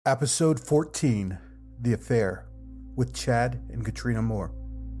Episode 14, The Affair, with Chad and Katrina Moore.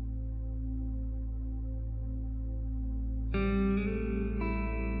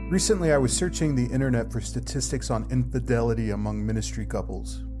 Recently, I was searching the internet for statistics on infidelity among ministry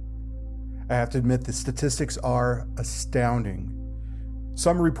couples. I have to admit, the statistics are astounding.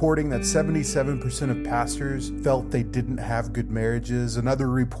 Some reporting that 77% of pastors felt they didn't have good marriages, another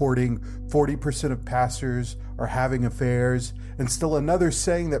reporting 40% of pastors are having affairs, and still another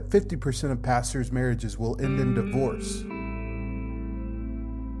saying that 50% of pastors' marriages will end in divorce.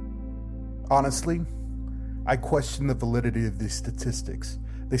 Honestly, I question the validity of these statistics.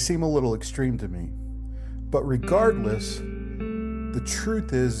 They seem a little extreme to me. But regardless, the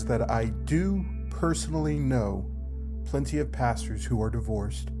truth is that I do personally know plenty of pastors who are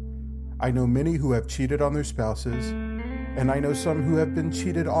divorced. I know many who have cheated on their spouses, and I know some who have been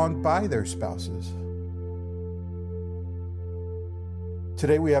cheated on by their spouses.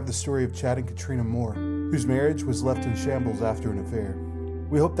 Today we have the story of Chad and Katrina Moore, whose marriage was left in shambles after an affair.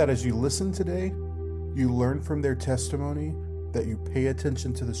 We hope that as you listen today, you learn from their testimony, that you pay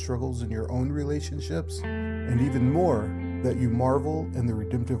attention to the struggles in your own relationships, and even more, that you marvel in the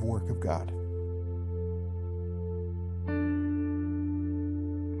redemptive work of God.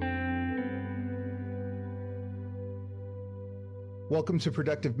 Welcome to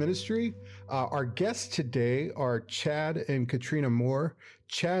Productive Ministry. Our guests today are Chad and Katrina Moore.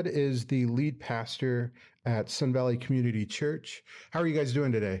 Chad is the lead pastor at Sun Valley Community Church. How are you guys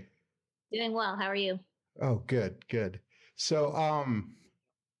doing today? Doing well. How are you? Oh, good. So,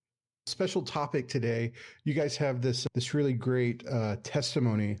 special topic today. You guys have this really great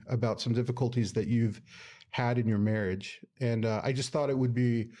testimony about some difficulties that you've had in your marriage, and I just thought it would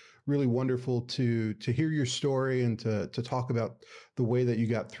be really wonderful to hear your story and to talk about the way that you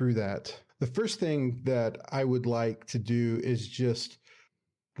got through that. The first thing that I would like to do is just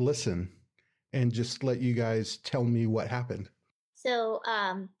listen and just let you guys tell me what happened. So,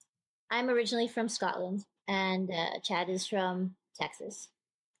 I'm originally from Scotland, and Chad is from Texas.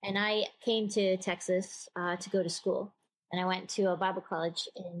 And I came to Texas to go to school, and I went to a Bible college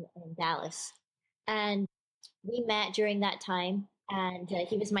in Dallas. And we met during that time, and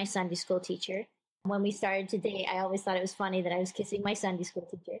he was my Sunday school teacher. When we started to date, I always thought it was funny that I was kissing my Sunday school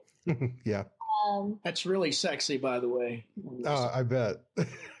teacher. Yeah. That's really sexy, by the way. I bet.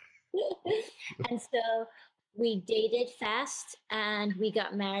 And so we dated fast and we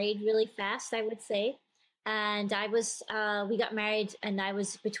got married really fast, I would say. And we got married and I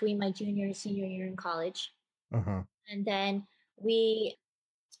was between my junior and senior year in college. Uh-huh. And then we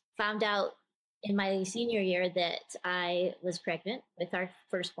found out in my senior year that I was pregnant with our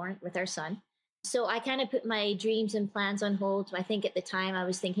firstborn, with our son. So I kind of put my dreams and plans on hold. I think at the time I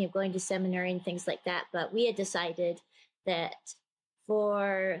was thinking of going to seminary and things like that. But we had decided that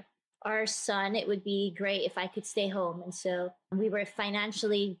for our son, it would be great if I could stay home. And so we were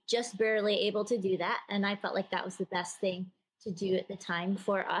financially just barely able to do that. And I felt like that was the best thing to do at the time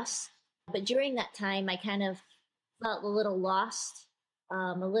for us. But during that time, I kind of felt a little lost,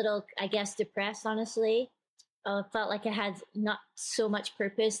 a little, I guess, depressed, honestly. Felt like I had not so much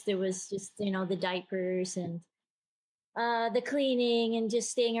purpose. There was just, the diapers and the cleaning and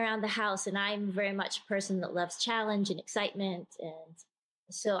just staying around the house. And I'm very much a person that loves challenge and excitement. And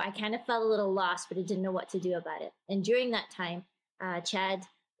so I kind of felt a little lost, but I didn't know what to do about it. And during that time, Chad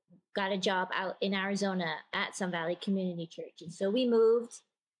got a job out in Arizona at Sun Valley Community Church. And so we moved.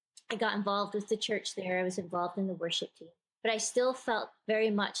 I got involved with the church there. I was involved in the worship team. But I still felt very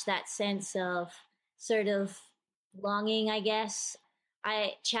much that sense of sort of longing, I guess.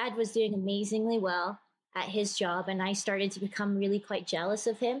 Chad was doing amazingly well at his job, and I started to become really quite jealous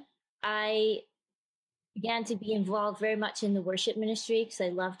of him. I began to be involved very much in the worship ministry because I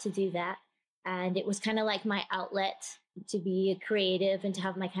love to do that. And it was kind of like my outlet to be a creative and to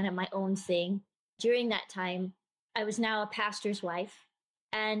have my own thing. During that time, I was now a pastor's wife.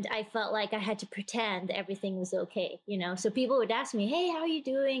 And I felt like I had to pretend everything was okay, So people would ask me, "Hey, how are you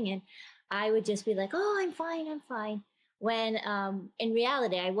doing?" And I would just be like, "Oh, I'm fine." When in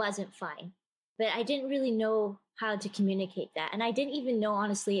reality, I wasn't fine. But I didn't really know how to communicate that. And I didn't even know,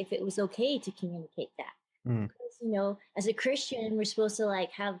 honestly, if it was okay to communicate that. Because, as a Christian, we're supposed to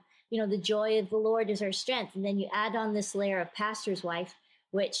have, the joy of the Lord is our strength. And then you add on this layer of pastor's wife,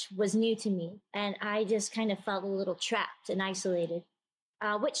 which was new to me. And I just kind of felt a little trapped and isolated.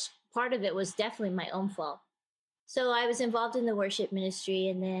 Which part of it was definitely my own fault. So I was involved in the worship ministry,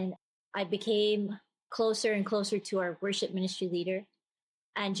 and then I became closer and closer to our worship ministry leader.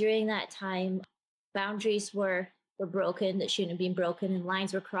 And during that time, boundaries were broken that shouldn't have been broken, and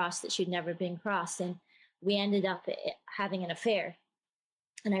lines were crossed that should never have been crossed. And we ended up having an affair.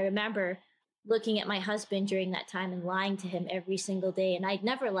 And I remember looking at my husband during that time and lying to him every single day. And I'd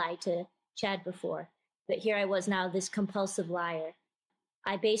never lied to Chad before, but here I was now, this compulsive liar.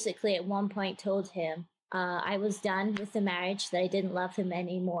 I basically at one point told him I was done with the marriage, that I didn't love him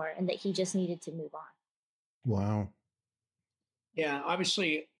anymore, and that he just needed to move on. Wow. Yeah,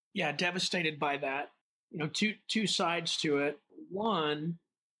 obviously, yeah, devastated by that. Two sides to it. One,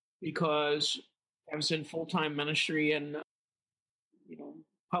 because I was in full-time ministry and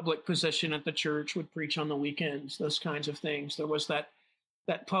public position at the church, would preach on the weekends, those kinds of things. There was that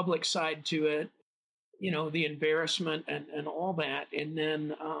public side to it, the embarrassment and all that. And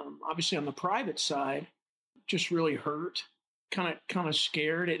then obviously on the private side, just really hurt, kind of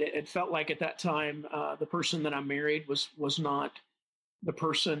scared. It felt like at that time the person that I married was not the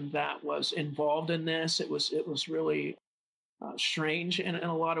person that was involved in this. It was really strange in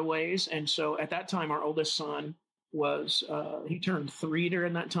a lot of ways. And so at that time, our oldest son was, he turned 3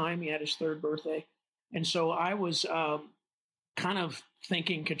 during that time. He had his 3rd birthday. And so I was kind of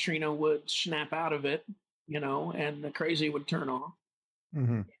thinking Katrina would snap out of it, and the crazy would turn off,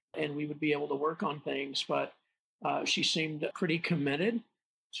 mm-hmm. and we would be able to work on things. But she seemed pretty committed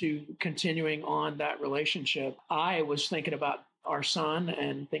to continuing on that relationship. I was thinking about our son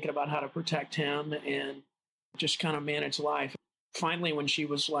and thinking about how to protect him and just kind of manage life. Finally, when she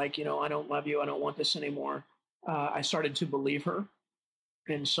was like, I don't love you, I don't want this anymore, I started to believe her.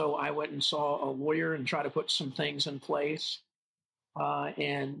 And so I went and saw a lawyer and tried to put some things in place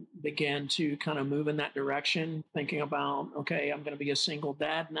and began to kind of move in that direction, thinking about, okay, I'm going to be a single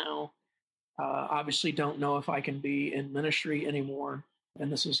dad now. Obviously don't know if I can be in ministry anymore,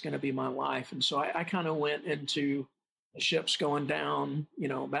 and this is going to be my life. And so I kind of went into the ship's going down,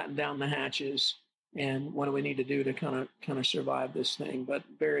 batten down the hatches, and what do we need to do to kind of survive this thing? But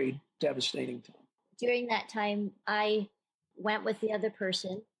very devastating time. During that time, I went with the other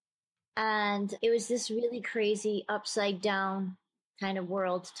person, and it was this really crazy upside down kind of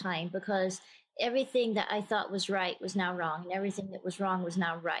world time, because everything that I thought was right was now wrong, and everything that was wrong was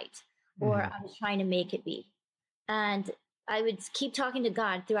now right, or I was trying to make it be. And I would keep talking to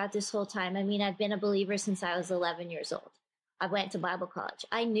God throughout this whole time. I mean, I've been a believer since I was 11 years old. I went to Bible college.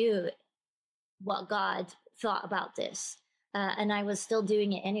 I knew what God thought about this, and I was still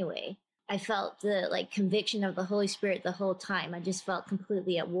doing it anyway. I felt the conviction of the Holy Spirit the whole time. I just felt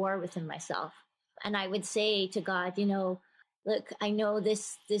completely at war within myself. And I would say to God, look, I know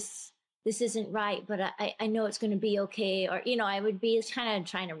this isn't right, but I know it's going to be okay. Or, I would be kind of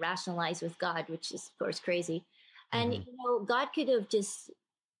trying to rationalize with God, which is, of course, crazy. And, God could have just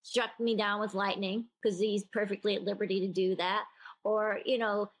struck me down with lightning, because he's perfectly at liberty to do that, or,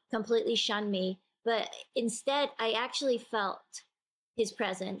 completely shun me. But instead, I actually felt his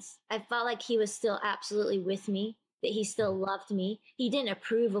presence. I felt like he was still absolutely with me, that he still loved me. He didn't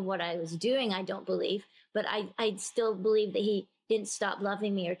approve of what I was doing, I don't believe, but I still believe that he didn't stop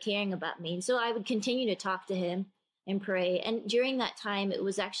loving me or caring about me. And so I would continue to talk to him and pray. And during that time, it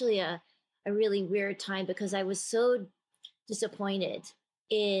was actually a really weird time, because I was so disappointed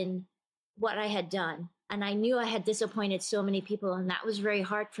in what I had done. And I knew I had disappointed so many people. And that was very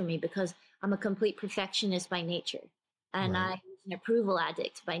hard for me, because I'm a complete perfectionist by nature. And right. I was an approval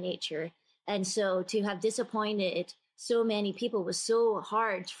addict by nature. And so to have disappointed so many people was so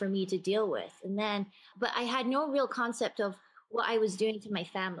hard for me to deal with. But I had no real concept of what I was doing to my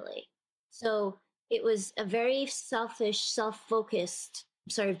family. So it was a very selfish, self-focused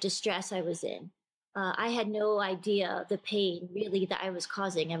sort of distress I was in. I had no idea the pain really that I was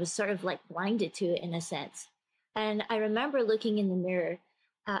causing. I was sort of blinded to it in a sense. And I remember looking in the mirror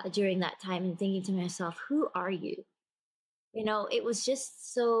during that time and thinking to myself, who are you? It was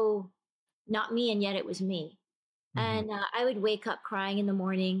just so not me, and yet it was me. Mm-hmm. And I would wake up crying in the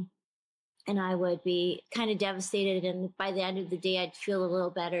morning, and I would be kind of devastated. And by the end of the day, I'd feel a little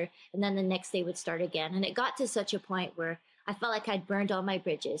better. And then the next day would start again. And it got to such a point where I felt like I'd burned all my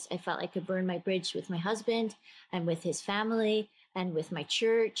bridges. I felt like I could burn my bridge with my husband and with his family and with my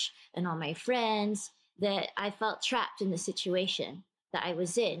church and all my friends, that I felt trapped in the situation that I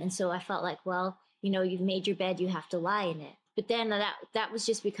was in. And so I felt like, well, you've made your bed, you have to lie in it. But then that was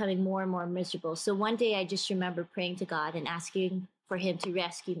just becoming more and more miserable. So one day I just remember praying to God and asking for him to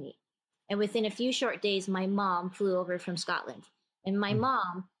rescue me. And within a few short days, my mom flew over from Scotland. And my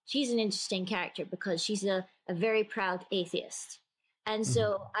mom, she's an interesting character, because she's a very proud atheist. And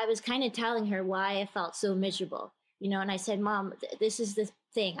so I was kind of telling her why I felt so miserable, and I said, Mom, this is the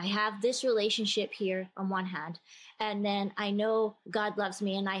thing. I have this relationship here on one hand, and then I know God loves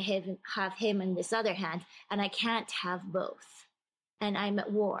me, and I have him on this other hand, and I can't have both. And I'm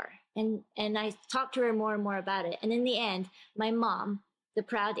at war. And I talked to her more and more about it. And in the end, my mom the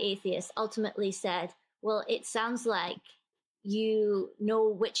proud atheist, ultimately said, well, it sounds like you know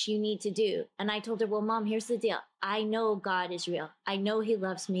which you need to do. And I told her, well, Mom, here's the deal. I know God is real. I know he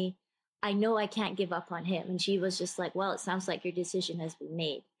loves me. I know I can't give up on him. And she was just like, well, it sounds like your decision has been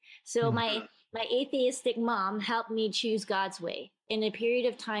made. So my atheistic mom helped me choose God's way in a period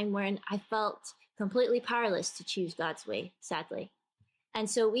of time when I felt completely powerless to choose God's way, sadly. And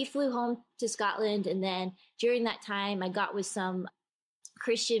so we flew home to Scotland. And then during that time, I got with some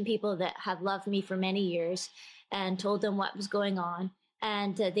Christian people that have loved me for many years and told them what was going on.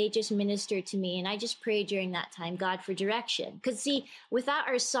 And they just ministered to me. And I just prayed during that time, God, for direction. Because see, without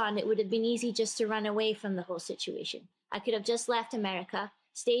our son, it would have been easy just to run away from the whole situation. I could have just left America,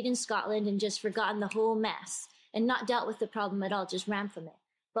 stayed in Scotland, and just forgotten the whole mess and not dealt with the problem at all, just ran from it.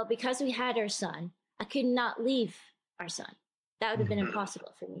 But because we had our son, I could not leave our son. That would have been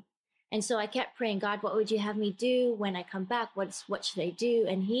impossible for me. And so I kept praying, God, what would you have me do when I come back? What should I do?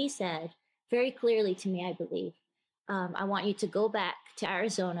 And he said very clearly to me, I believe, I want you to go back to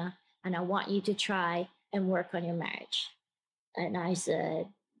Arizona and I want you to try and work on your marriage. And I said,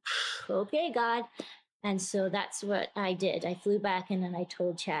 okay, God. And so that's what I did. I flew back and then I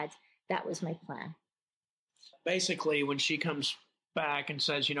told Chad that was my plan. Basically, when she comes back and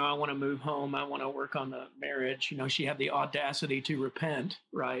says, I want to move home, I want to work on the marriage, she had the audacity to repent,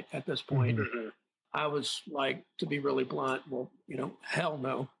 right, at this point. Mm-hmm. I was like, to be really blunt, well, hell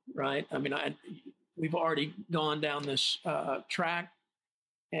no, right? I mean, we've already gone down this track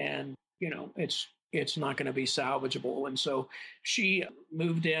and, it's not going to be salvageable. And so she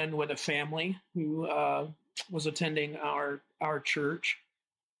moved in with a family who was attending our church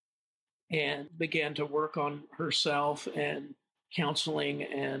and began to work on herself and counseling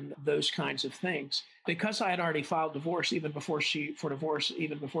and those kinds of things. Because I had already filed divorce even before she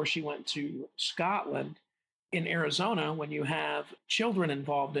went to Scotland. In Arizona, when you have children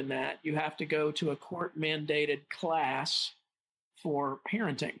involved in that, you have to go to a court-mandated class for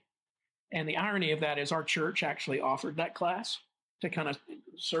parenting. And the irony of that is our church actually offered that class to kind of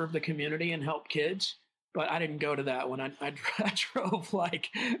serve the community and help kids. But I didn't go to that one. I drove like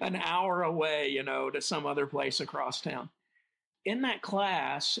an hour away, to some other place across town. In that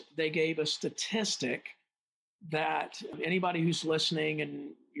class, they gave a statistic that anybody who's listening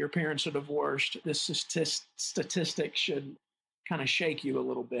and your parents are divorced, this statistic should kind of shake you a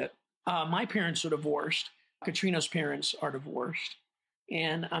little bit. My parents are divorced. Katrina's parents are divorced.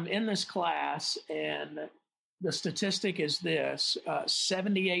 And I'm in this class, and the statistic is this,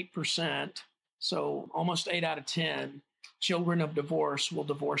 78%, so almost 8 out of 10, children of divorce will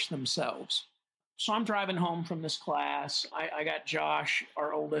divorce themselves. So I'm driving home from this class. I got Josh,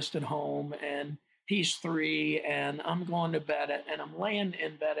 our oldest, at home, and he's 3, and I'm going to bed, and I'm laying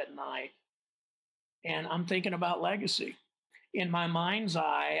in bed at night, and I'm thinking about legacy. In my mind's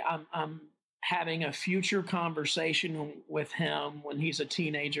eye, I'm having a future conversation with him when he's a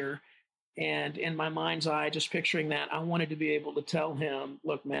teenager, and in my mind's eye, just picturing that, I wanted to be able to tell him,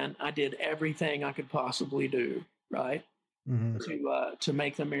 look, man, I did everything I could possibly do, right, to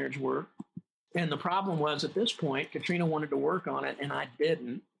make the marriage work. And the problem was, at this point, Katrina wanted to work on it, and I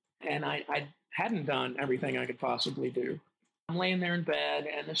didn't. And I hadn't done everything I could possibly do. I'm laying there in bed,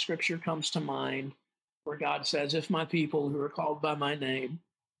 and the scripture comes to mind where God says, if my people who are called by my name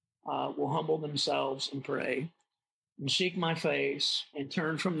will humble themselves and pray and seek my face and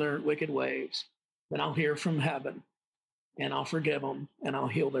turn from their wicked ways, then I'll hear from heaven, and I'll forgive them, and I'll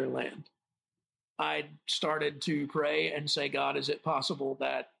heal their land. I started to pray and say, God, is it possible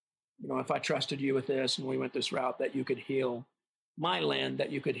that, if I trusted you with this and we went this route, that you could heal my land,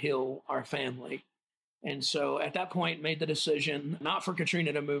 that you could heal our family? And so at that point, made the decision not for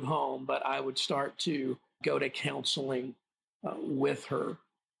Katrina to move home, but I would start to go to counseling with her.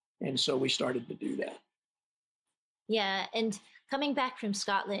 And so we started to do that. Yeah. And coming back from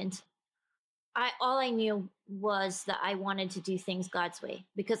Scotland, all I knew was that I wanted to do things God's way,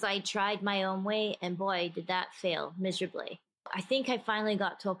 because I tried my own way, and boy, did that fail miserably. I think I finally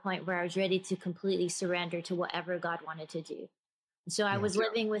got to a point where I was ready to completely surrender to whatever God wanted to do. So I was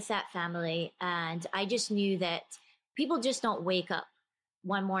living with that family, and I just knew that people just don't wake up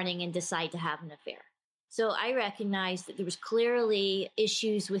one morning and decide to have an affair. So I recognized that there was clearly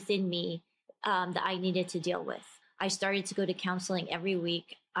issues within me that I needed to deal with. I started to go to counseling every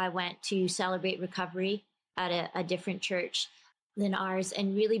week. I went to Celebrate Recovery at a different church than ours,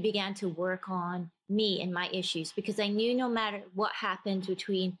 and really began to work on me and my issues, because I knew no matter what happened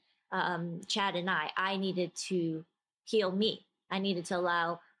between Chad and I needed to heal me. I needed to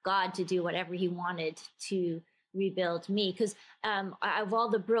allow God to do whatever he wanted to rebuild me, because of all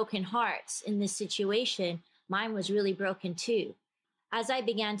the broken hearts in this situation, mine was really broken too. as I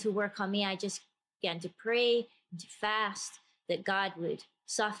began to work on me, I just began to pray and to fast that God would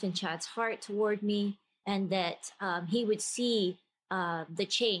soften Chad's heart toward me, and that he would see the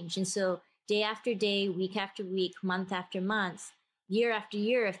change. And so day after day, week after week, month after month, year after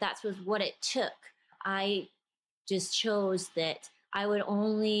year, if that's was what it took, I just chose that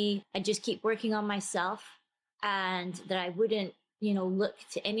I just keep working on myself, and that I wouldn't, look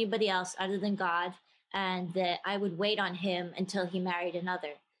to anybody else other than God, and that I would wait on him until he married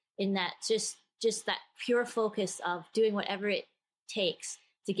another. In that just that pure focus of doing whatever it takes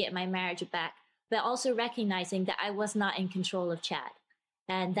to get my marriage back, but also recognizing that I was not in control of Chad.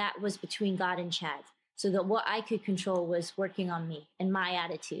 And that was between God and Chad. So that what I could control was working on me and my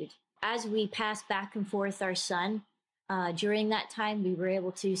attitude. As we passed back and forth our son, during that time, we were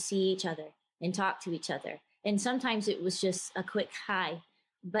able to see each other and talk to each other. And sometimes it was just a quick hi,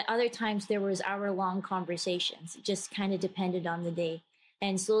 but other times there was hour-long conversations. It just kind of depended on the day.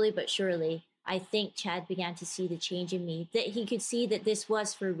 And slowly but surely, I think Chad began to see the change in me, that he could see that this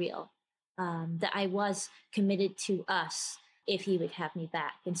was for real, that I was committed to us if he would have me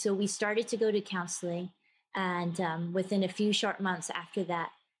back. And so we started to go to counseling. And within a few short months after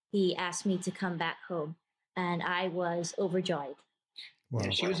that, he asked me to come back home. And I was overjoyed. Wow.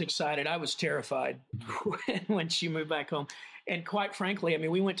 Yeah, she was excited. I was terrified when she moved back home. And quite frankly, I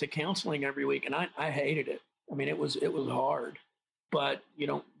mean, we went to counseling every week, and I hated it. I mean, it was hard. But you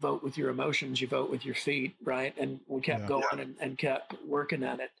don't vote with your emotions, you vote with your feet, right? And we kept going and kept working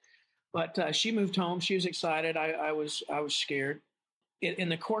at it. But she moved home. She was excited. I was scared. In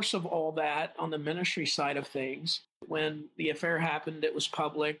the course of all that, on the ministry side of things, when the affair happened, it was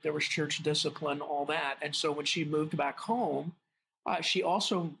public. There was church discipline, all that. And so when she moved back home, she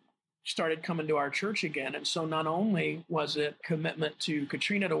also started coming to our church again. And so not only was it commitment to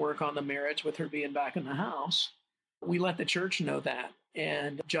Katrina to work on the marriage with her being back in the house, we let the church know that.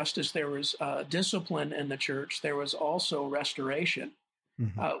 And just as there was discipline in the church, there was also restoration,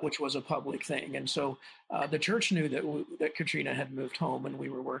 which was a public thing. And so the church knew that Katrina had moved home and we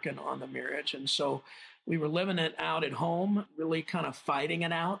were working on the marriage. And so we were living it out at home, really kind of fighting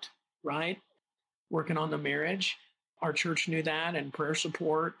it out, right? Working on the marriage. Our church knew that, and prayer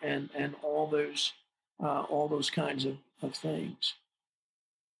support and all those kinds of things.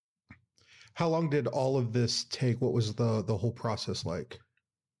 How long did all of this take? What was the whole process like?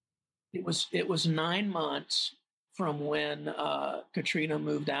 It was 9 months from when Katrina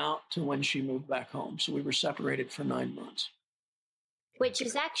moved out to when she moved back home. So we were separated for 9 months. Which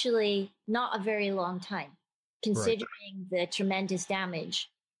is actually not a very long time, considering the tremendous damage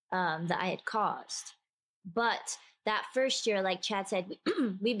that I had caused. But that first year, like Chad said,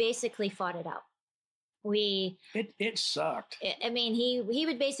 we basically fought it out. It sucked. I mean, he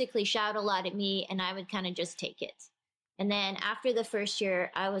would basically shout a lot at me, and I would kind of just take it. And then after the first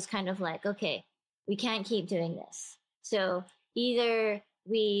year, I was kind of like, okay, we can't keep doing this. So either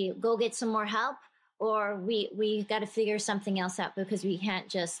we go get some more help, or we got to figure something else out, because we can't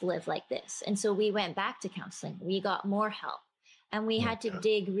just live like this. And so we went back to counseling. We got more help, and we had to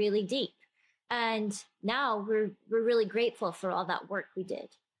dig really deep. And now we're really grateful for all that work we did,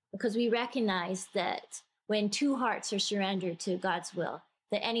 because we recognize that when two hearts are surrendered to God's will,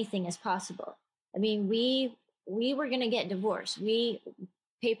 that anything is possible. I mean, we were going to get divorced.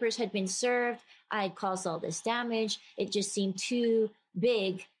 Papers had been served. I had caused all this damage. It just seemed too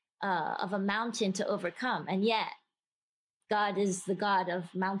big of a mountain to overcome. And yet, God is the God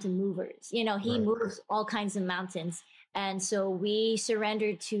of mountain movers. He moves all kinds of mountains. And so we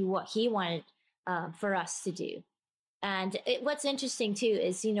surrendered to what he wanted for us to do. And what's interesting too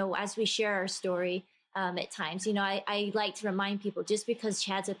is, as we share our story at times, I like to remind people, just because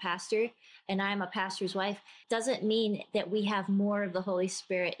Chad's a pastor and I'm a pastor's wife doesn't mean that we have more of the Holy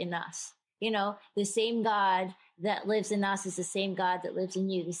Spirit in us. The same God that lives in us is the same God that lives in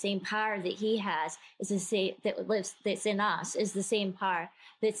you. The same power that he has is the same that's in us, is the same power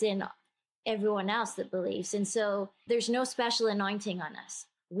that's in everyone else that believes. And so there's no special anointing on us.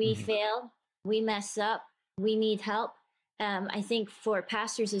 We fail, we mess up, we need help. I think for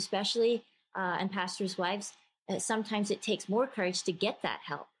pastors especially, and pastors' wives, sometimes it takes more courage to get that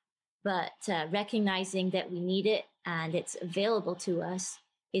help. But recognizing that we need it and it's available to us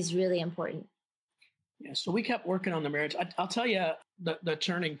is really important. Yeah, so we kept working on the marriage. I'll tell you the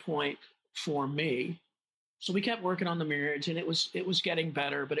turning point for me. So we kept working on the marriage, and it was getting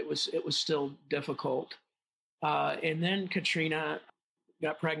better, but it was still difficult. And then Katrina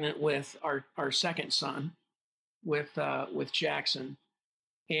got pregnant with our second son, with Jackson.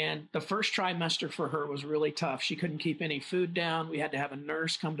 And the first trimester for her was really tough. She couldn't keep any food down. We had to have a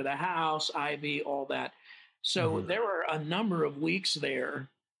nurse come to the house, IV, all that. So there were a number of weeks there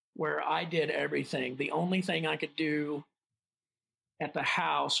where I did everything. The only thing I could do at the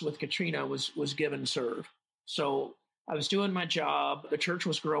house with Katrina was give and serve. So I was doing my job. The church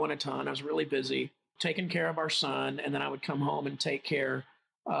was growing a ton. I was really busy taking care of our son, and then I would come home and take care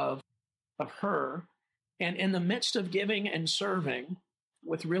of her. And in the midst of giving and serving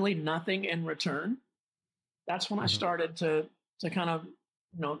with really nothing in return, that's when I started to kind of,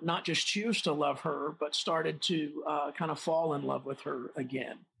 not just choose to love her, but started to kind of fall in love with her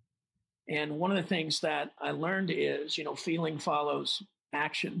again. And one of the things that I learned is, feeling follows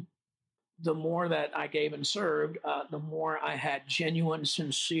action. The more that I gave and served, the more I had genuine,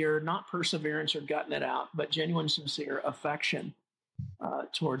 sincere, not perseverance or gutting it out, but genuine, sincere affection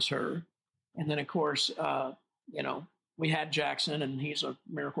towards her. And then, of course, we had Jackson, and he's a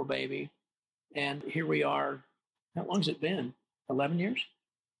miracle baby. And here we are. How long has it been? 11 years?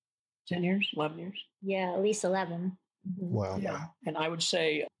 10 years? 11 years? Yeah, at least 11. Mm-hmm. Wow. Yeah. And I would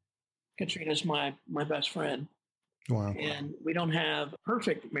say Katrina's my best friend. Wow. And we don't have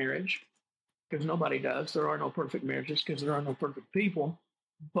perfect marriage, because nobody does. There are no perfect marriages because there are no perfect people.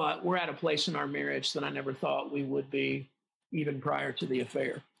 But we're at a place in our marriage that I never thought we would be even prior to the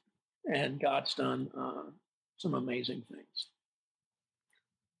affair. And God's done some amazing things.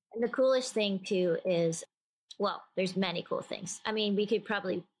 And the coolest thing, too, is, well, there's many cool things. I mean, we could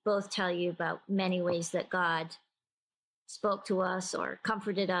probably both tell you about many ways that God spoke to us or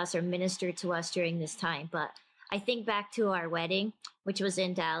comforted us or ministered to us during this time. But I think back to our wedding, which was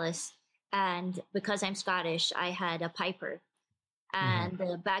in Dallas. And because I'm Scottish, I had a piper. And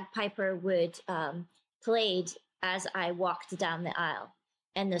the bagpiper would played as I walked down the aisle.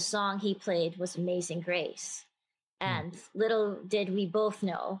 And the song he played was Amazing Grace. And little did we both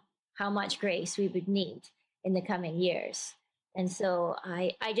know how much grace we would need in the coming years. And so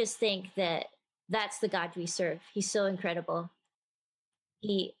I just think that that's the God we serve. He's so incredible.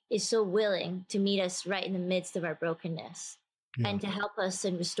 He is so willing to meet us right in the midst of our brokenness and to help us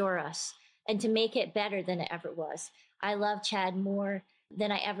and restore us and to make it better than it ever was. I love Chad more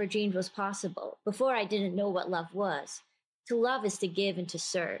than I ever dreamed was possible. Before, I didn't know what love was. To love is to give and to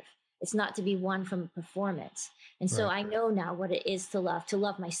serve. It's not to be won from a performance. And so I know now what it is to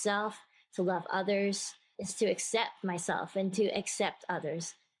love myself, to love others, is to accept myself and to accept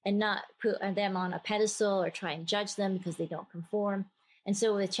others and not put them on a pedestal or try and judge them because they don't conform. And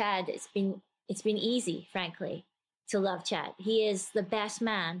so with Chad, it's been easy, frankly, to love Chad. He is the best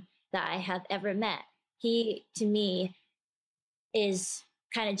man that I have ever met. He, to me, is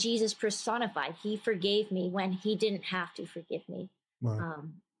kind of Jesus personified. He forgave me when he didn't have to forgive me. Wow.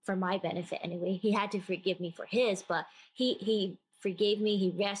 For my benefit anyway. He had to forgive me for his, but he forgave me.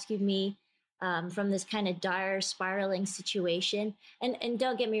 He rescued me from this kind of dire spiraling situation. And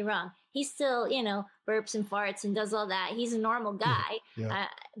don't get me wrong, he still, burps and farts and does all that. He's a normal guy. Yeah.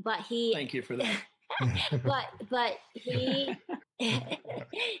 But he... Thank you for that. but he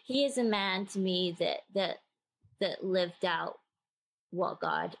he is a man to me that lived out what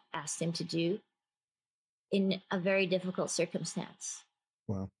God asked him to do in a very difficult circumstance.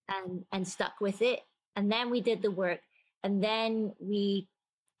 Wow. And stuck with it. And then we did the work, and then we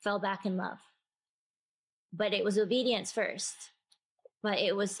fell back in love. But it was obedience first. But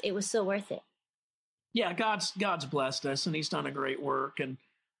it was so worth it. Yeah, God's blessed us, and he's done a great work. And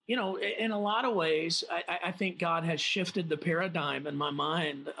in a lot of ways, I think God has shifted the paradigm in my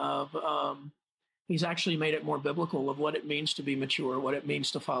mind of he's actually made it more biblical of what it means to be mature, what it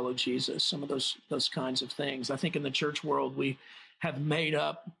means to follow Jesus, some of those kinds of things. I think in the church world, we have made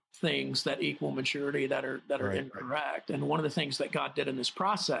up things that equal maturity that are incorrect. And one of the things that God did in this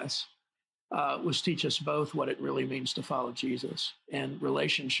process was teach us both what it really means to follow Jesus. And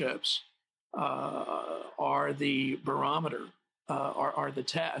relationships are the barometer, are the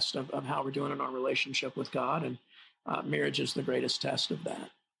test of how we're doing in our relationship with God. And marriage is the greatest test of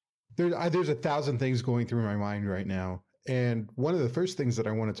that. There's 1,000 things going through my mind right now. And one of the first things that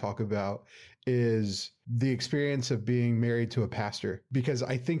I want to talk about is the experience of being married to a pastor, because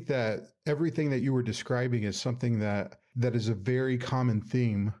I think that everything that you were describing is something that is a very common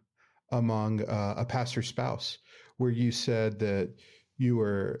theme among a pastor's spouse, where you said that you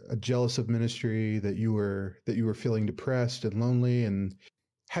were jealous of ministry, that you were feeling depressed and lonely. And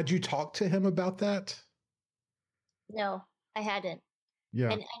had you talked to him about that? No, I hadn't.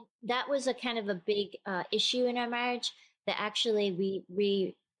 Yeah. And that was a kind of a big issue in our marriage, that actually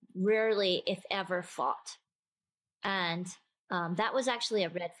we rarely, if ever, fought. And that was actually a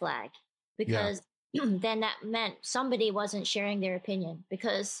red flag, because then that meant somebody wasn't sharing their opinion,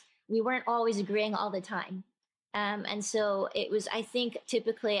 because we weren't always agreeing all the time. And so it was, I think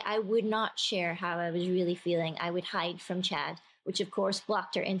typically I would not share how I was really feeling. I would hide from Chad, which of course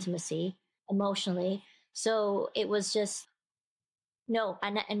blocked our intimacy emotionally. So it was just, no.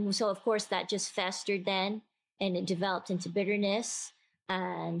 And so of course that just festered then and it developed into bitterness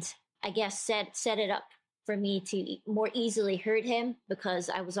and I guess set it up for me to more easily hurt him because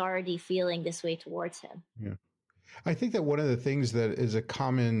I was already feeling this way towards him. Yeah. I think that one of the things that is a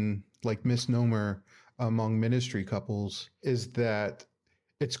common like misnomer among ministry couples is that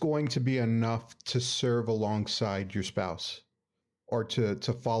it's going to be enough to serve alongside your spouse or to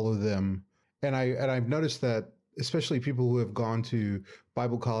follow them. And I've noticed that especially people who have gone to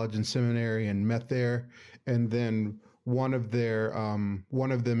Bible college and seminary and met there, and then one of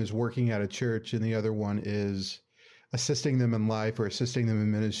them is working at a church and the other one is assisting them in life or assisting them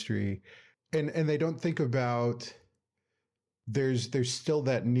in ministry. And they don't think about there's still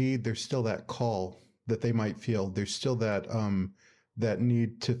that need, there's still that call that they might feel. There's still that that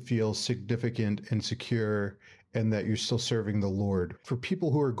need to feel significant and secure and that you're still serving the Lord. For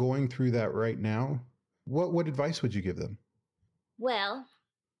people who are going through that right now, what advice would you give them? Well,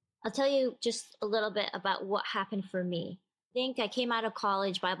 I'll tell you just a little bit about what happened for me. I think I came out of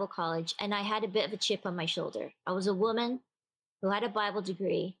college, Bible college, and I had a bit of a chip on my shoulder. I was a woman who had a Bible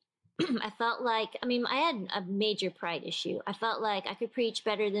degree. I felt like, I mean, I had a major pride issue. I felt like I could preach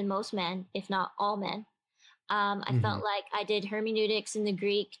better than most men, if not all men. I felt like I did hermeneutics in the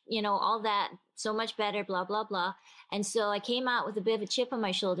Greek, all that so much better, blah, blah, blah. And so I came out with a bit of a chip on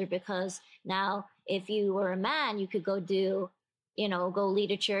my shoulder because now if you were a man, you could go go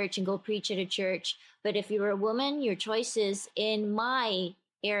lead a church and go preach at a church. But if you were a woman, your choices in my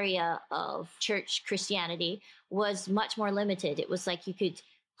area of church Christianity was much more limited. It was like you could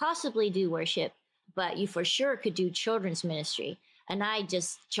possibly do worship, but you for sure could do children's ministry. And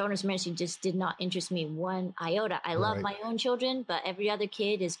children's ministry just did not interest me one iota. I love my own children, but every other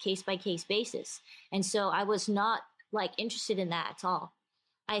kid is case by case basis. And so I was not interested in that at all.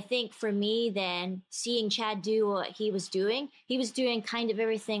 I think for me then, seeing Chad do what he was doing kind of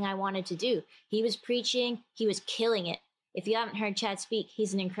everything I wanted to do. He was preaching, he was killing it. If you haven't heard Chad speak,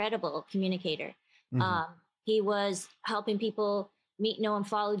 he's an incredible communicator. He was helping people meet, know, and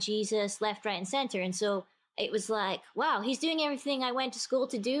follow Jesus left, right, and center. And so it was like, wow, he's doing everything I went to school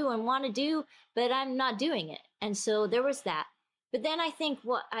to do and want to do, but I'm not doing it. And so there was that. But then I think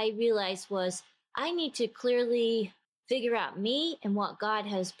what I realized was I need to clearly figure out me and what God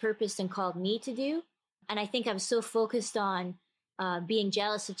has purposed and called me to do. And I think I was so focused on being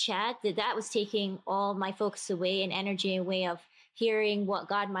jealous of Chad that was taking all my focus away and energy away of hearing what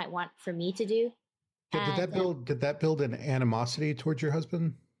God might want for me to do. Yeah, did that build an animosity towards your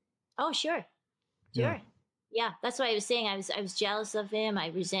husband? Oh, sure. Yeah, that's what I was saying. I was jealous of him. I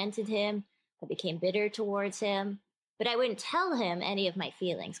resented him. I became bitter towards him. But I wouldn't tell him any of my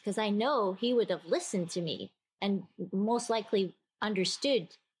feelings because I know he would have listened to me and most likely understood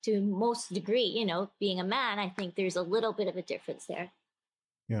to most degree. Being a man, I think there's a little bit of a difference there.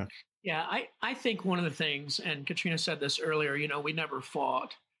 Yeah. Yeah, I think one of the things, and Katrina said this earlier, we never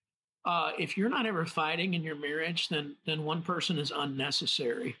fought. If you're not ever fighting in your marriage, then one person is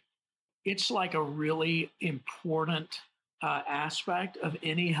unnecessary. It's like a really important aspect of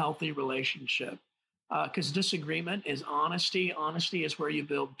any healthy relationship because disagreement is honesty. Honesty is where you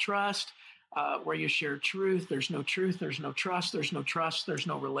build trust, where you share truth. There's no truth, there's no trust, there's no trust, there's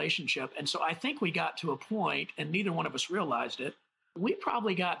no relationship. And so I think we got to a point, and neither one of us realized it, we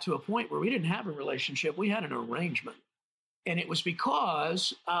probably got to a point where we didn't have a relationship, we had an arrangement. And it was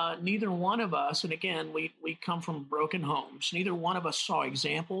because neither one of us, and again, we come from broken homes, neither one of us saw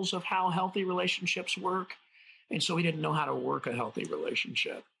examples of how healthy relationships work. And so we didn't know how to work a healthy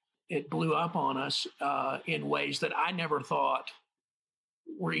relationship. It blew up on us in ways that I never thought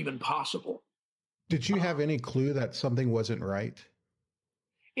were even possible. Did you have any clue that something wasn't right?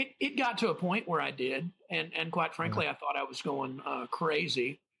 It got to a point where I did. And quite frankly, I thought I was going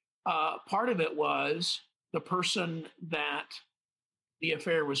crazy. Part of it was the person that the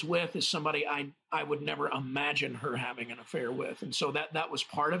affair was with is somebody I would never imagine her having an affair with. And so that was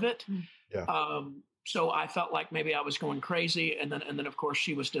part of it. Yeah. So I felt like maybe I was going crazy. And then of course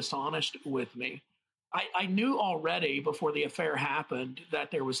she was dishonest with me. I knew already before the affair happened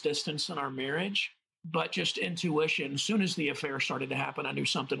that there was distance in our marriage, but just intuition, as soon as the affair started to happen, I knew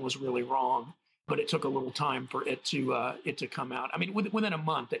something was really wrong, but it took a little time for it to come out. I mean, within a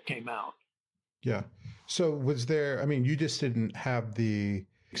month it came out. Yeah. So you just didn't have the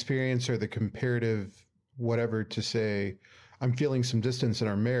experience or the comparative whatever to say, I'm feeling some distance in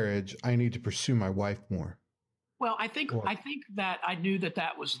our marriage. I need to pursue my wife more. Well, I think that I knew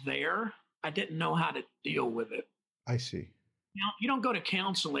that was there. I didn't know how to deal with it. I see. You don't go to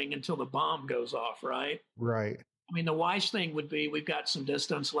counseling until the bomb goes off, right? Right. I mean, the wise thing would be we've got some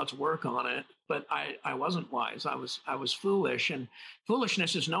distance, let's work on it. But I wasn't wise. I was foolish, and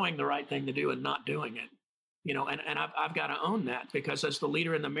foolishness is knowing the right thing to do and not doing it. And I've got to own that, because as the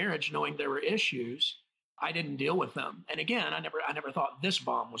leader in the marriage, knowing there were issues, I didn't deal with them. And again, I never thought this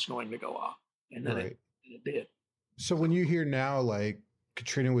bomb was going to go off, and then Right. it did. So when you hear now, like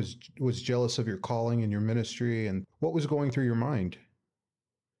Katrina was jealous of your calling and your ministry, and what was going through your mind?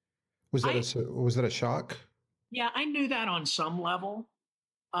 Was that a shock? Yeah, I knew that on some level.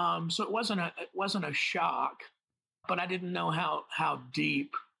 So it wasn't a shock, but I didn't know how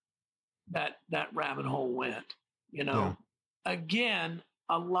deep that rabbit hole went. Yeah. Again,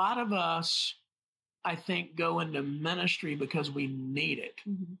 a lot of us, I think, go into ministry because we need it.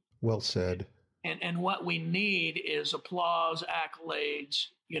 Mhm. Well said. And what we need is applause, accolades,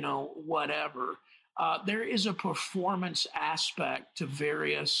 whatever. There is a performance aspect to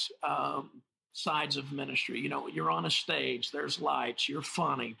various sides of ministry. You're on a stage, there's lights, you're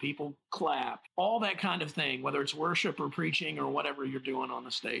funny, people clap, all that kind of thing, whether it's worship or preaching or whatever you're doing on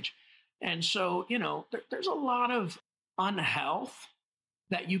the stage. And so, there's a lot of unhealth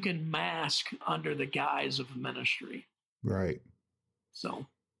that you can mask under the guise of ministry. Right. So.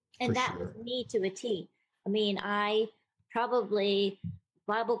 And For that sure. was me to a T. I mean,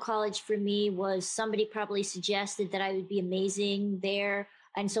 Bible college for me was somebody probably suggested that I would be amazing there.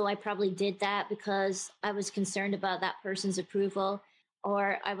 And so I probably did that because I was concerned about that person's approval.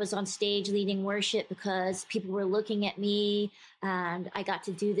 Or I was on stage leading worship because people were looking at me and I got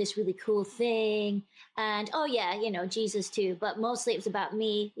to do this really cool thing. And oh, yeah, Jesus too. But mostly it was about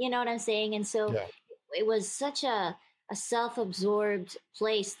me. You know what I'm saying? And so Yeah. it was such a self-absorbed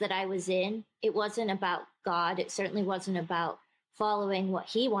place that I was in. It wasn't about God. It certainly wasn't about following what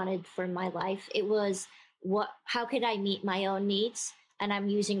he wanted for my life. It was how could I meet my own needs? And I'm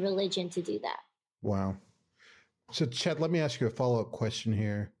using religion to do that. Wow. So, Chad, let me ask you a follow-up question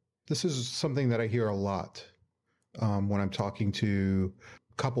here. This is something that I hear a lot when I'm talking to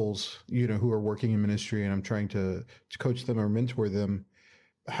couples, who are working in ministry, and I'm trying to coach them or mentor them.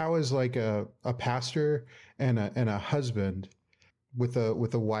 How is like a pastor and a husband with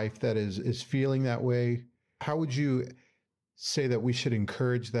a wife that is feeling that way? How would you say that we should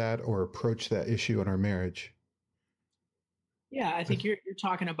encourage that or approach that issue in our marriage? Yeah, I think you're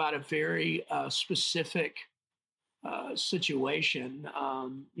talking about a very specific situation.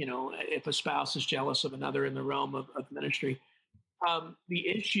 If a spouse is jealous of another in the realm of ministry, the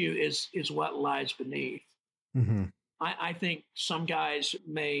issue is what lies beneath. Mm-hmm. I think some guys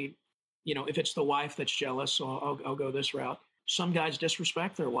may, if it's the wife that's jealous, so I'll go this route. Some guys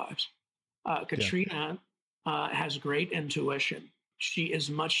disrespect their wives. Katrina has great intuition. She is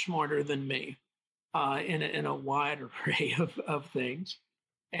much smarter than me in a wide array of things.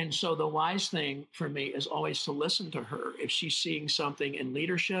 And so the wise thing for me is always to listen to her. If she's seeing something in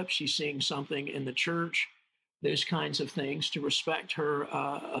leadership, she's seeing something in the church, those kinds of things, to respect her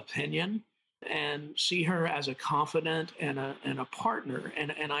opinion and see her as a confidant and a partner.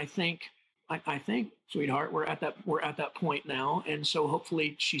 And I think, sweetheart, we're at that point now. And so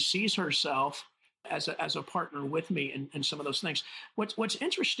hopefully she sees herself as a partner with me in some of those things. What's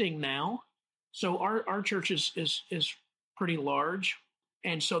interesting now, so our church is pretty large.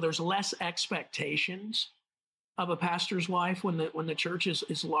 And so there's less expectations of a pastor's wife when the church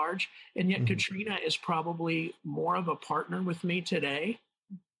is large. And yet Katrina is probably more of a partner with me today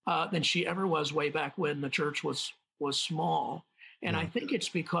than she ever was way back when the church was small. And I think it's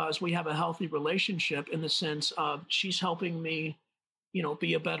because we have a healthy relationship in the sense of she's helping me,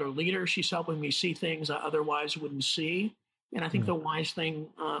 be a better leader. She's helping me see things I otherwise wouldn't see. And I think the wise thing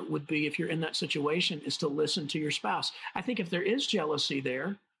would be, if you're in that situation, is to listen to your spouse. I think if there is jealousy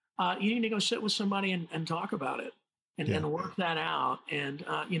there, you need to go sit with somebody and talk about it and work that out. And,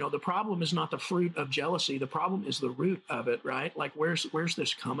 the problem is not the fruit of jealousy. The problem is the root of it, right? Like, where's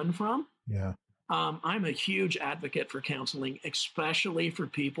this coming from? Yeah. I'm a huge advocate for counseling, especially for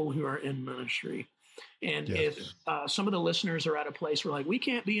people who are in ministry. And if some of the listeners are at a place where, like, we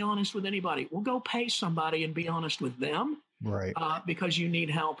can't be honest with anybody, we'll go pay somebody and be honest with them. Right. Because you need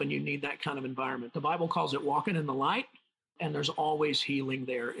help and you need that kind of environment. The Bible calls it walking in the light, and there's always healing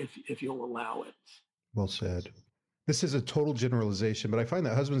there if you'll allow it. Well said. This is a total generalization, but I find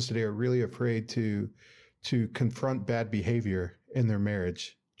that husbands today are really afraid to confront bad behavior in their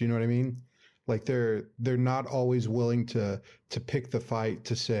marriage. Do you know what I mean? Like they're not always willing to pick the fight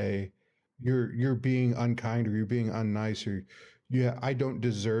to say you're being unkind or you're being unnice or yeah, I don't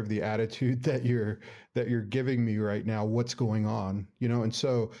deserve the attitude that you're giving me right now. What's going on? And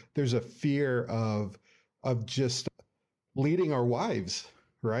so there's a fear of just leading our wives,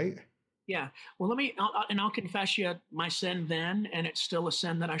 right? Yeah. Well, I'll confess you my sin then, and it's still a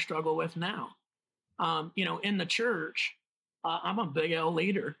sin that I struggle with now. In the church, I'm a big L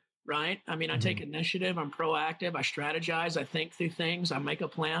leader, right? I mean, I take Hmm. initiative, I'm proactive, I strategize, I think through things, I make a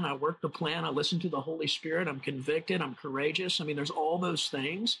plan, I work the plan, I listen to the Holy Spirit, I'm convicted, I'm courageous. I mean, there's all those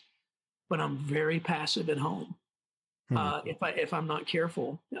things, but I'm very passive at home Hmm. if I'm not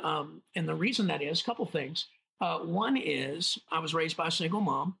careful. And the reason that is a couple things. One is I was raised by a single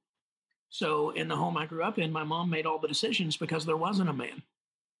mom. So in the home I grew up in, my mom made all the decisions because there wasn't a man.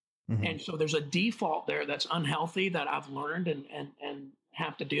 Hmm. And so there's a default there that's unhealthy that I've learned and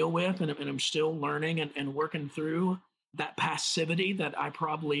have to deal with. And I'm still learning and working through that passivity that I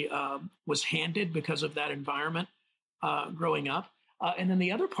probably was handed because of that environment growing up. And then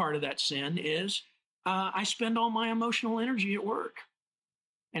the other part of that sin is I spend all my emotional energy at work.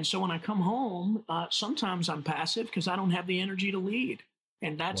 And so when I come home, sometimes I'm passive because I don't have the energy to lead.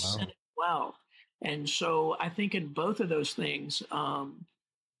 And that's sin Wow. as well. And so I think in both of those things,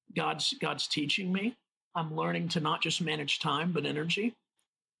 God's teaching me. I'm learning to not just manage time, but energy.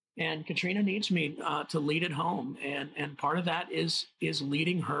 And Katrina needs me to lead at home, and part of that is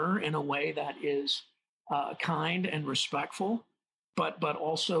leading her in a way that is kind and respectful, but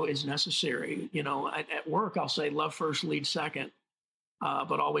also is necessary. At work I'll say love first, lead second,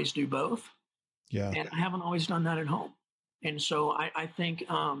 but always do both. Yeah. And I haven't always done that at home. And so I think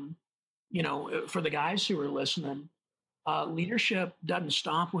for the guys who are listening, leadership doesn't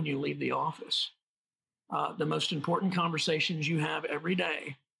stop when you leave the office. The most important conversations you have every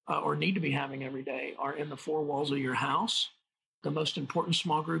day or need to be having every day are in the four walls of your house. The most important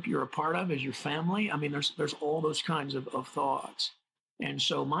small group you're a part of is your family. I mean, there's all those kinds of thoughts. And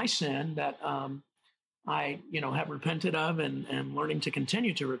so my sin that I have repented of and learning to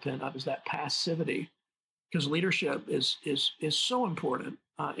continue to repent of is that passivity, because leadership is so important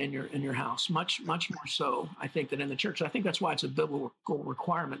in your house, much more so I think than in the church. I think that's why it's a biblical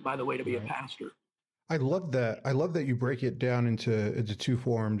requirement, by the way, to be a Right. pastor. I love that. I love that you break it down into two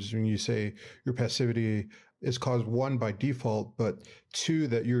forms when you say your passivity is caused, one, by default, but two,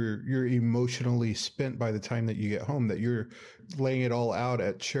 that you're emotionally spent by the time that you get home, that you're laying it all out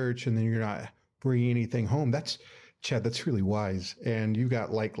at church and then you're not bringing anything home. That's Chad, that's really wise. And you've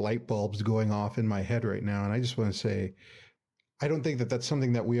got like light bulbs going off in my head right now. And I just want to say, I don't think that that's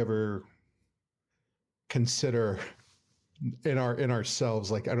something that we ever consider in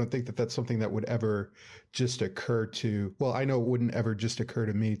ourselves. Like, I don't think that that's something that would ever just occur to, well, I know it wouldn't ever just occur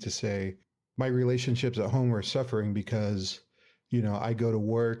to me to say my relationships at home are suffering because I go to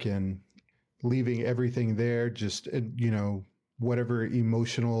work and leaving everything there, just whatever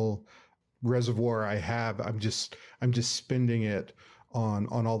emotional reservoir I have, I'm just spending it on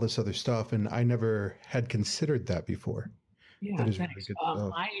all this other stuff, and I never had considered that before. That Yeah, is really thanks. good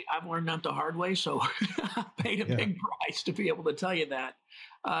stuff. I've learned that the hard way, so I paid a Yeah. big price to be able to tell you that,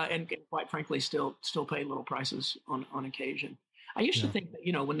 and quite frankly, still pay little prices on occasion. I used to Yeah. think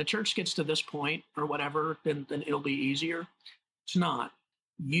that when the church gets to this point or whatever, then it'll be easier. It's not.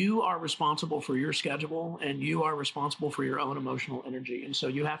 You are responsible for your schedule, and you are responsible for your own emotional energy, and so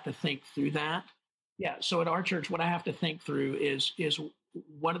you have to think through that. Yeah. So at our church, what I have to think through is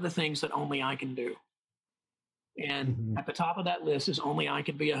what are the things that only I can do. And Hmm. at the top of that list is only I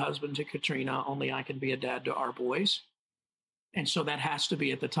could be a husband to Katrina, only I can be a dad to our boys. And so that has to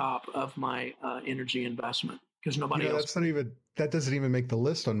be at the top of my energy investment because nobody else. That doesn't even make the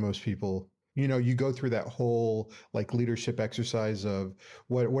list on most people. You go through that whole like leadership exercise of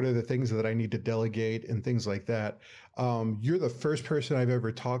what are the things that I need to delegate and things like that. You're the first person I've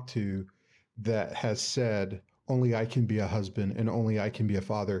ever talked to that has said only I can be a husband and only I can be a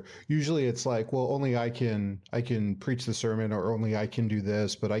father. Usually it's like, well, only I can preach the sermon, or only I can do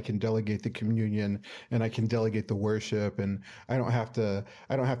this, but I can delegate the communion and I can delegate the worship, and I don't have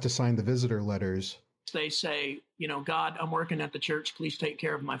to sign the visitor letters. They say, God, I'm working at the church. Please take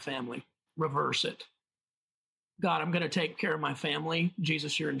care of my family. Reverse it. God, I'm going to take care of my family.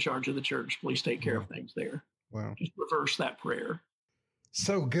 Jesus, you're in charge of the church. Please take care Wow. of things there. Wow. Just reverse that prayer.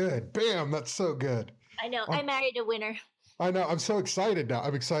 So good. Bam, that's so good. I know. I Um, married a winner. I know. I'm so excited now.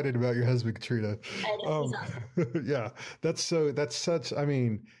 I'm excited about your husband, Katrina. I know. He's Um, awesome. yeah, that's such, I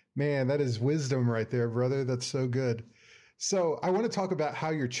mean, man, that is wisdom right there, brother. That's so good. So I want to talk about how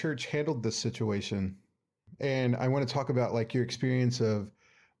your church handled this situation. And I want to talk about like your experience of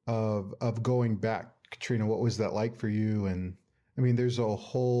going back, Katrina. What was that like for you? And I mean, there's a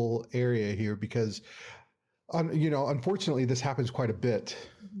whole area here because Unfortunately, this happens quite a bit.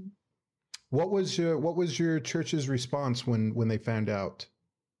 Mhm. What was your church's response when they found out?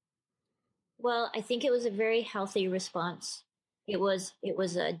 Well, I think it was a very healthy response. It was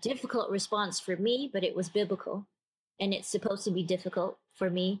a difficult response for me, but it was biblical. And it's supposed to be difficult for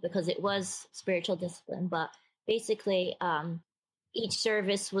me because it was spiritual discipline. But basically, each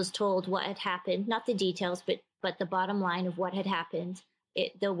service was told what had happened, not the details, but the bottom line of what had happened.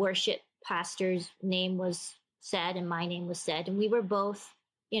 The worship pastor's name was said and my name was said, and we were both,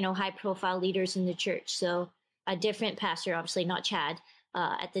 high profile leaders in the church. So a different pastor, obviously not Chad,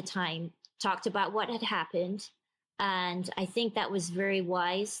 at the time, talked about what had happened. And I think that was very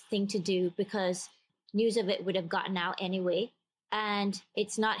wise thing to do because news of it would have gotten out anyway. And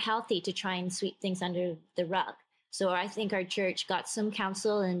it's not healthy to try and sweep things under the rug. So I think our church got some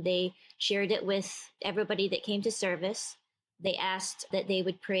counsel and they shared it with everybody that came to service. They asked that they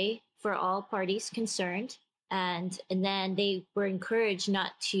would pray for all parties concerned. And then they were encouraged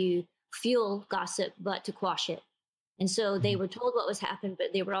not to fuel gossip, but to quash it. And so they were told what was happening,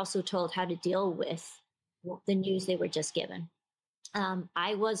 but they were also told how to deal with the news they were just given.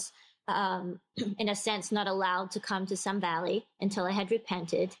 I was, in a sense, not allowed to come to Sun Valley until I had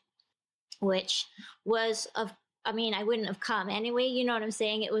repented, which was I wouldn't have come anyway. You know what I'm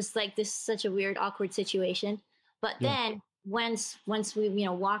saying? It was like this such a weird, awkward situation. But Yeah. then once we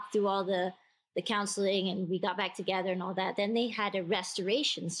walked through all the counseling and we got back together and all that, then they had a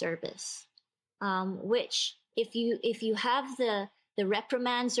restoration service, which if you have the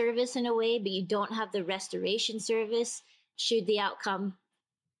reprimand service in a way, but you don't have the restoration service, should the outcome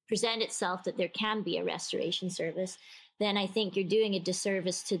present itself that there can be a restoration service, then I think you're doing a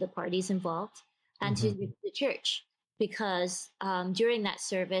disservice to the parties involved and to the church, because during that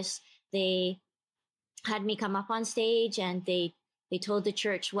service, they had me come up on stage and they told the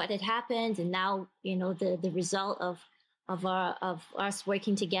church what had happened. And now, the result of us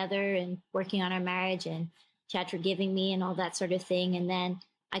working together and working on our marriage and Chad forgiving me and all that sort of thing. And then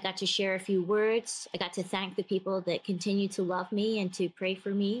I got to share a few words. I got to thank the people that continue to love me and to pray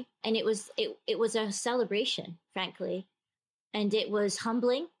for me. And it was a celebration, frankly. And it was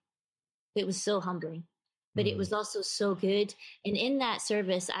humbling. It was so humbling, but it was also so good. And in that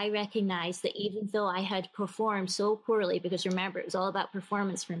service, I recognized that even though I had performed so poorly, because remember, it was all about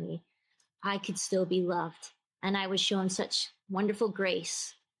performance for me, I could still be loved. And I was shown such wonderful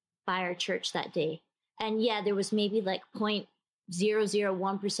grace by our church that day. And yeah, there was maybe like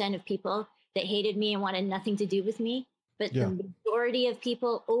 0.001% of people that hated me and wanted nothing to do with me. But Yeah. the majority of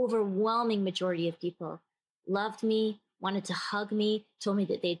people, overwhelming majority of people, loved me, wanted to hug me, told me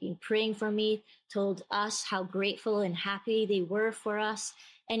that they'd been praying for me, told us how grateful and happy they were for us.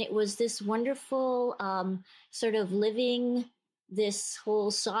 And it was this wonderful sort of living this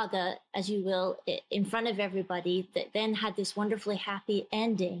whole saga, as you will, in front of everybody, that then had this wonderfully happy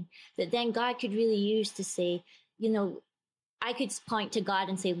ending that then God could really use to say, I could point to God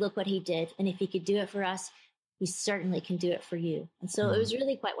and say, look what he did. And if he could do it for us, he certainly can do it for you. And so it was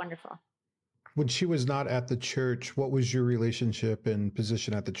really quite wonderful. When she was not at the church, what was your relationship and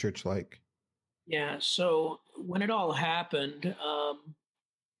position at the church like? Yeah. So when it all happened,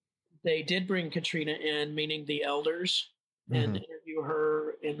 they did bring Katrina in, meaning the elders, and interview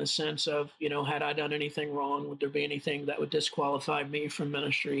her in the sense of, had I done anything wrong? Would there be anything that would disqualify me from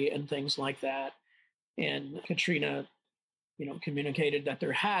ministry and things like that? And Katrina, communicated that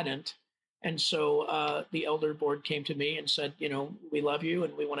there hadn't. And so the elder board came to me and said, we love you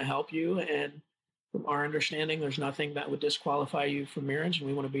and we want to help you. And from our understanding, there's nothing that would disqualify you from marriage. And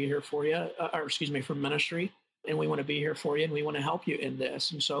we want to be here for you, from ministry. And we want to be here for you and we want to help you in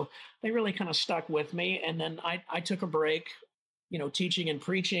this. And so they really kind of stuck with me. And then I took a break, teaching and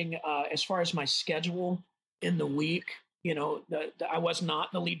preaching. As far as my schedule in the week, I was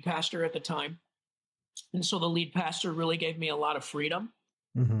not the lead pastor at the time. And so the lead pastor really gave me a lot of freedom,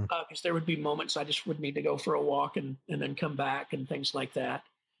 because there would be moments I just would need to go for a walk and then come back and things like that.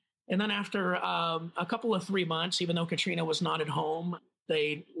 And then after a couple of 3 months, even though Katrina was not at home,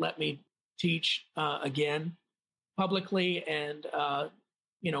 they let me teach again publicly and,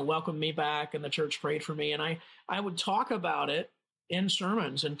 welcomed me back, and the church prayed for me. And I would talk about it in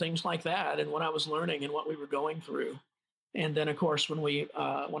sermons and things like that and what I was learning and what we were going through. And then, of course,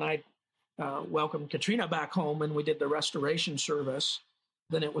 when I welcomed Katrina back home and we did the restoration service,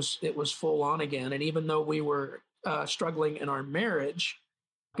 then it was full on again. And even though we were struggling in our marriage,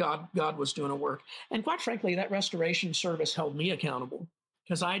 God was doing a work. And quite frankly, that restoration service held me accountable,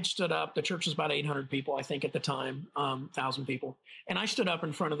 because I'd stood up. The church was about 800 people, I think, at the time, 1,000 people. And I stood up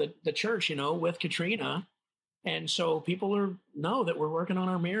in front of the church, with Katrina And so people know that we're working on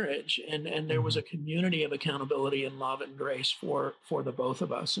our marriage, and there was a community of accountability and love and grace for the both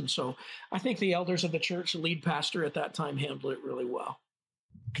of us. And so I think the elders of the church, the lead pastor at that time, handled it really well.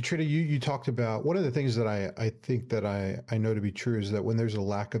 Katrina, you talked about one of the things that I think that I know to be true is that when there's a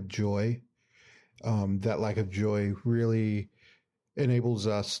lack of joy, that lack of joy really enables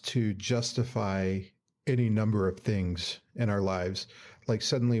us to justify any number of things in our lives. Like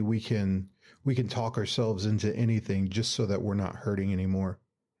suddenly we can talk ourselves into anything just so that we're not hurting anymore.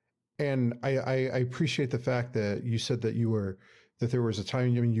 And I appreciate the fact that you said that that there was a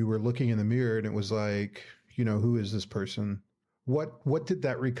time when you were looking in the mirror and it was like, who is this person? What did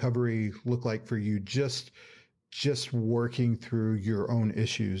that recovery look like for you? Just working through your own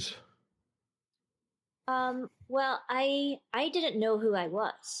issues. Well, I didn't know who I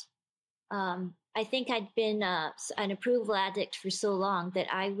was. I think I'd been an approval addict for so long that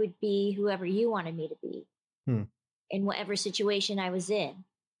I would be whoever you wanted me to be in whatever situation I was in.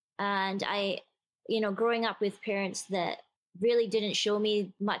 And growing up with parents that really didn't show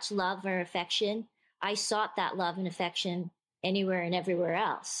me much love or affection, I sought that love and affection anywhere and everywhere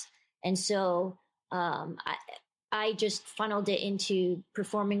else. And so I just funneled it into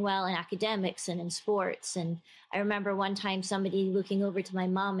performing well in academics and in sports. And I remember one time somebody looking over to my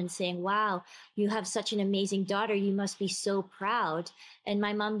mom and saying, "Wow, you have such an amazing daughter. You must be so proud." And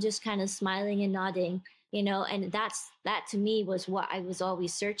my mom just kind of smiling and nodding, and that to me was what I was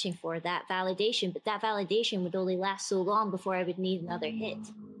always searching for, that validation. But that validation would only last so long before I would need another hit.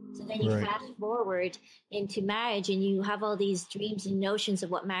 So then you fast forward into marriage and you have all these dreams and notions of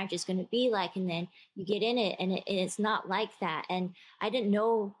what marriage is going to be like. And then you get in it and it's not like that. And I didn't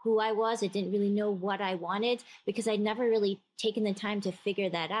know who I was. I didn't really know what I wanted because I'd never really taken the time to figure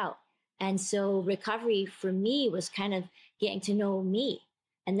that out. And so recovery for me was kind of getting to know me.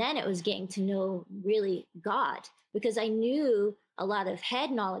 And then it was getting to know really God, because I knew a lot of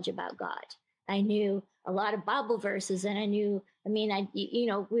head knowledge about God. I knew a lot of Bible verses, and we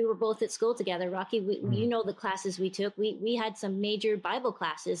were both at school together, Rocky. The classes we took. We had some major Bible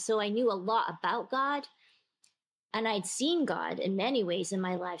classes, so I knew a lot about God, and I'd seen God in many ways in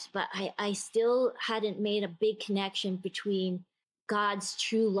my life, but I still hadn't made a big connection between God's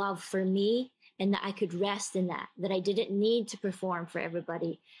true love for me and that I could rest in that I didn't need to perform for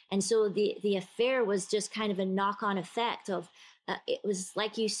everybody. And so the affair was just kind of a knock-on effect of, it was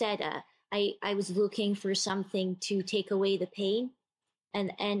like you said, I was looking for something to take away the pain,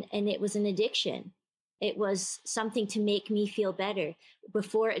 and it was an addiction. It was something to make me feel better.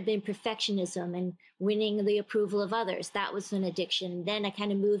 Before it had been perfectionism and winning the approval of others. That was an addiction. Then I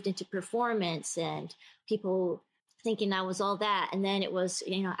kind of moved into performance and people thinking I was all that. And then it was,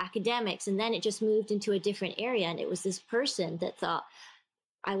 academics. And then it just moved into a different area. And it was this person that thought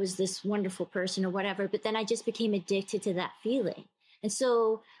I was this wonderful person or whatever. But then I just became addicted to that feeling. And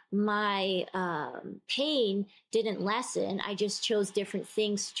so my pain didn't lessen. I just chose different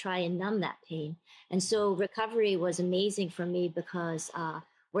things to try and numb that pain. And so recovery was amazing for me because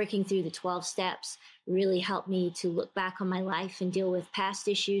working through the 12 steps really helped me to look back on my life and deal with past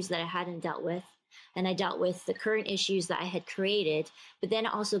issues that I hadn't dealt with. And I dealt with the current issues that I had created, but then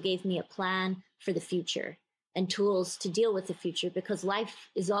it also gave me a plan for the future and tools to deal with the future, because life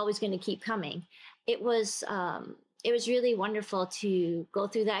is always going to keep coming. It was really wonderful to go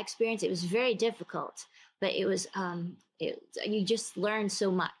through that experience. It was very difficult, but it was, you just learn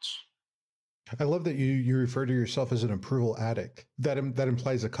so much. I love that you refer to yourself as an approval addict. That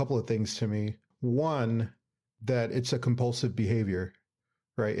implies a couple of things to me. One, that it's a compulsive behavior,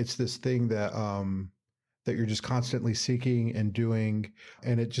 right? It's this thing that you're just constantly seeking and doing,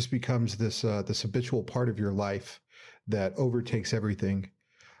 and it just becomes this habitual part of your life that overtakes everything.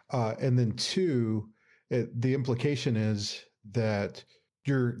 And then two, the implication is that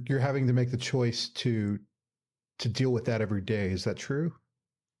you're having to make the choice to deal with that every day. Is that true?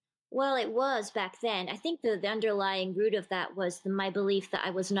 Well, it was back then. I think the underlying root of that was my belief that I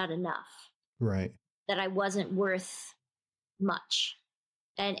was not enough. Right. That I wasn't worth much.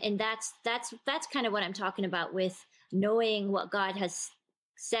 And that's kind of what I'm talking about with knowing what God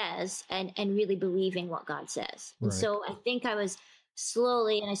says and really believing what God says. And so I think I was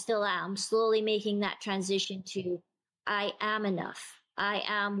slowly, and I still am, slowly making that transition to I am enough. I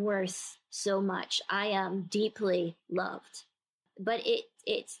am worth so much. I am deeply loved. But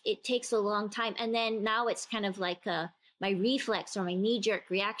it takes a long time. And then now it's kind of like my reflex or my knee-jerk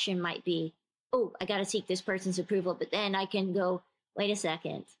reaction might be, oh, I got to seek this person's approval. But then I can go, wait a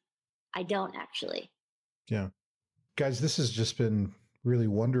second, I don't actually. Yeah. Guys, this has just been really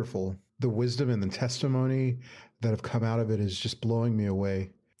wonderful. The wisdom and the testimony that have come out of it is just blowing me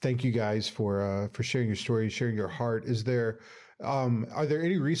away. Thank you guys for sharing your story, sharing your heart. Are there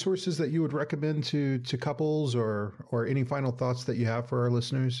any resources that you would recommend to couples, or any final thoughts that you have for our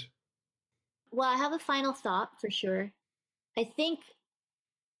listeners? Well, I have a final thought for sure. I think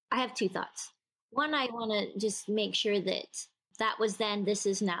I have two thoughts. One, I want to just make sure that that was then, this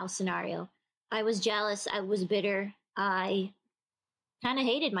is now scenario. I was jealous. I was bitter. I kind of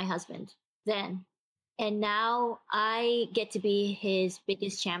hated my husband then. And now I get to be his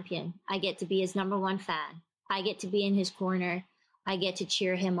biggest champion. I get to be his number one fan. I get to be in his corner. I get to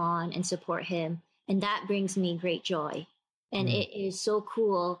cheer him on and support him. And that brings me great joy. And it is so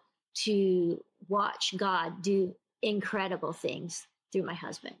cool to watch God do incredible things through my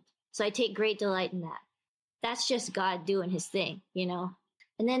husband. So I take great delight in that. That's just God doing his thing, you know?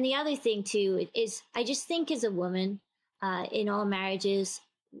 And then the other thing too is I just think as a woman in all marriages,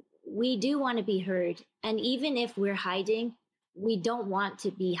 we do want to be heard. And even if we're hiding, we don't want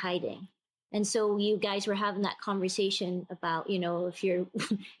to be hiding. And so you guys were having that conversation about, you know,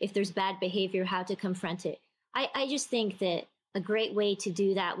 if there's bad behavior, how to confront it. I just think that a great way to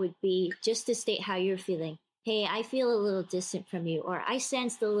do that would be just to state how you're feeling. Hey, I feel a little distant from you, or I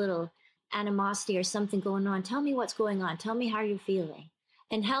sensed a little animosity or something going on. Tell me what's going on. Tell me how you're feeling,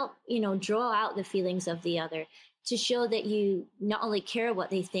 and help, you know, draw out the feelings of the other to show that you not only care what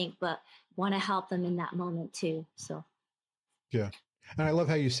they think, but want to help them in that moment too. So, yeah. And I love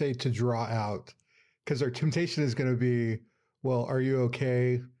how you say to draw out, because our temptation is going to be, well, are you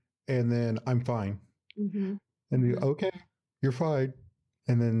okay? And then I'm fine. mm-hmm. And you, okay, you're fine.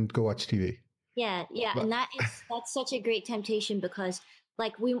 And then go watch TV. Yeah. But, and that's such a great temptation, because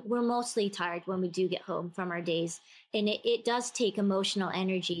like we're mostly tired when we do get home from our days. And it does take emotional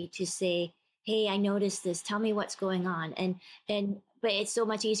energy to say, hey, I noticed this. Tell me what's going on. But it's so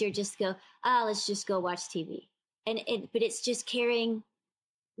much easier just to go, let's just go watch TV. But it's just carrying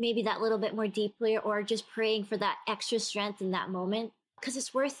maybe that little bit more deeply, or just praying for that extra strength in that moment, because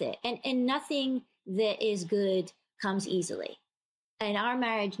it's worth it. And nothing that is good comes easily. And our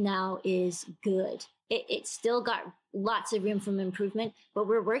marriage now is good. It's still got lots of room for improvement, but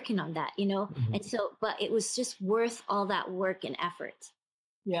we're working on that, you know? Mm-hmm. And so, but it was just worth all that work and effort.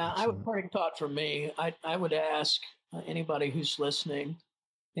 Yeah, parting thought for me, I would ask anybody who's listening,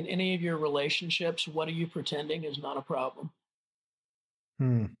 in any of your relationships, what are you pretending is not a problem?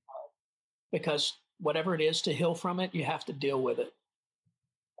 Because whatever it is, to heal from it, you have to deal with it.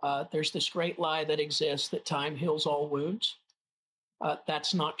 There's this great lie that exists that time heals all wounds.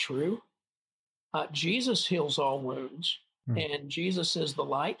 That's not true. Jesus heals all wounds, and Jesus is the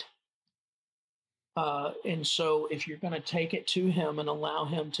light. And so if you're going to take it to him and allow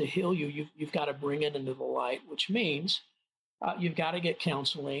him to heal you, you've got to bring it into the light, which means you've got to get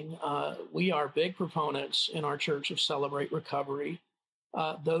counseling. We are big proponents in our church of Celebrate Recovery.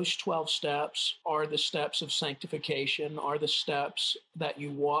 Those 12 steps are the steps of sanctification, are the steps that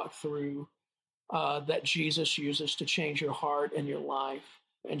you walk through that Jesus uses to change your heart and your life.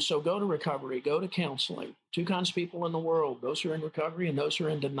 And so go to recovery, go to counseling. Two kinds of people in the world, those who are in recovery and those who are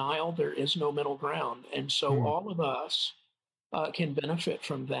in denial. There is no middle ground. And so all of us can benefit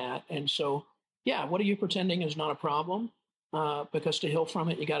from that. And so, yeah, what are you pretending is not a problem? Because to heal from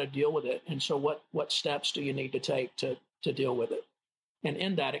it, you got to deal with it. And so what steps do you need to take to deal with it? And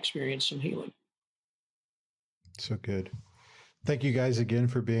in that, experience some healing. So good. Thank you guys again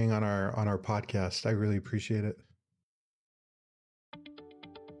for being on our podcast. I really appreciate it.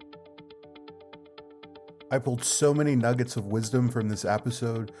 I pulled so many nuggets of wisdom from this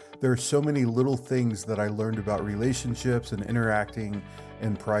episode. There are so many little things that I learned about relationships and interacting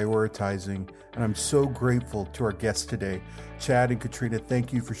and prioritizing. And I'm so grateful to our guests today. Chad and Katrina,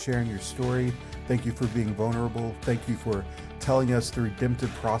 thank you for sharing your story. Thank you for being vulnerable. Thank you for telling us the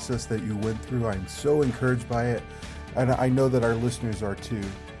redemptive process that you went through. I'm so encouraged by it. And I know that our listeners are too.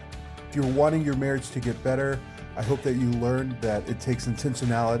 If you're wanting your marriage to get better, I hope that you learned that it takes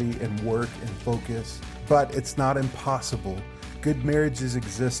intentionality and work and focus, but it's not impossible. Good marriages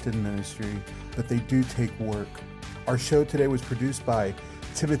exist in ministry, but they do take work. Our show today was produced by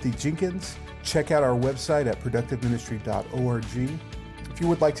Timothy Jenkins. Check out our website at productiveministry.org. If you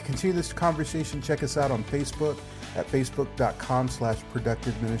would like to continue this conversation, check us out on Facebook at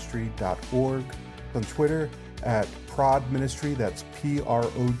facebook.com/productiveministry.org, on Twitter at Prod Ministry, that's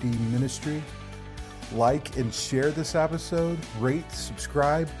PROD Ministry. Like and share this episode, rate,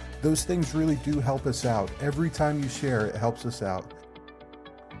 subscribe. Those things really do help us out. Every time you share, it helps us out.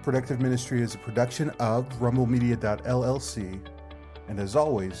 Productive Ministry is a production of rumblemedia.llc. And as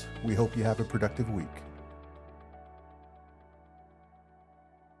always, we hope you have a productive week.